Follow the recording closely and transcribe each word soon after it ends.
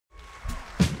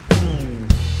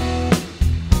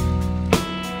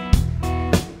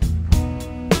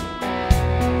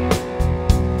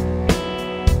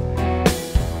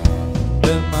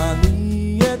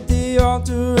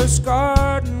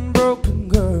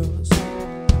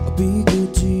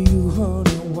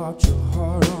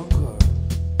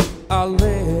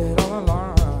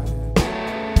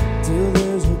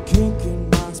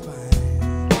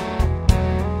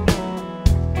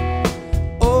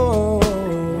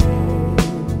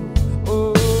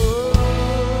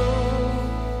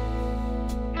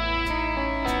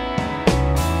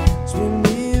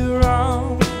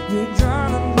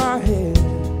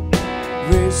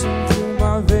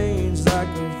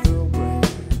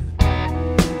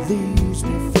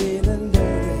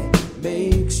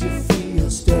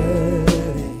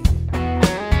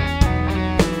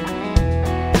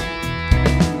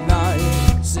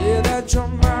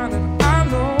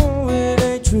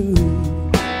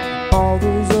all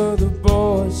those other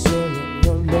boys saying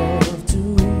your love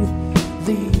too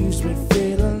leaves me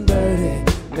feeling dirty,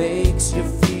 makes you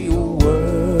feel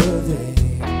worthy.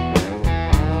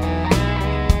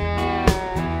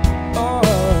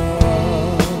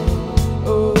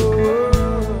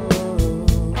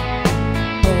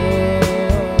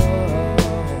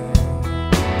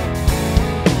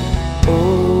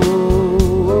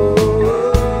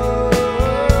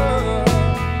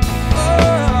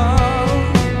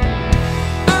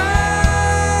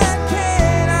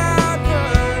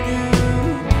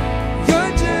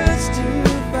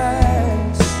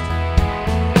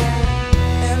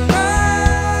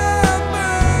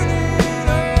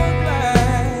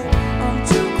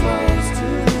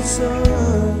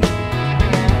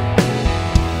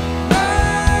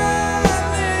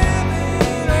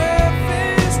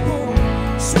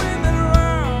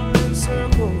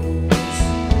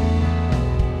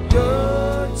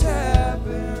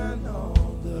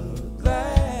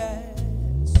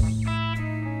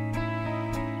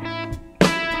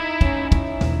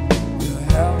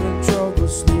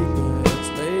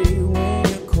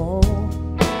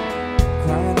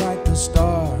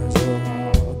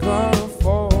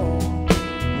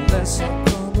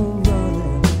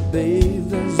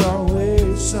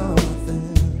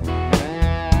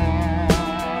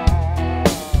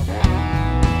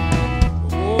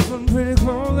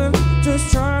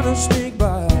 Just trying to sneak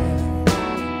by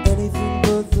anything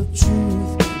but the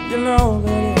truth. You know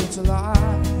that it's a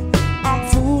lie. I'm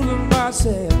fooling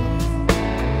myself.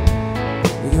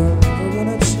 You're never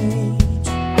gonna change.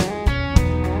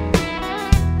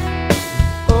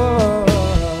 Oh,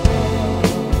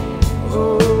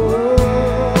 oh, oh,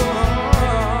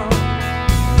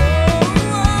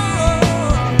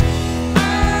 I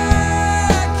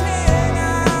can't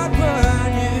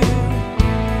outrun you.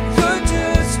 You're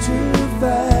just too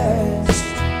fast,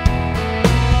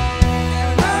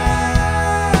 and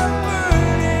I'm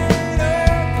burning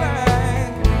up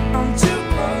like I'm too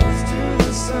close to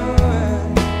the sun.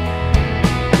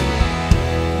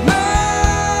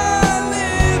 Not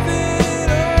living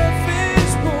a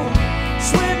fishbowl,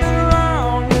 swimming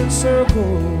around in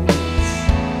circles.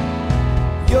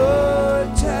 You're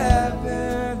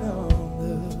tapping on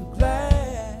the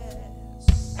glass,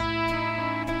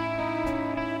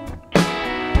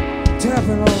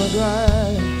 tapping on the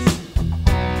glass.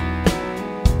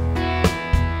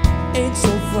 Ain't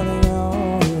so funny now.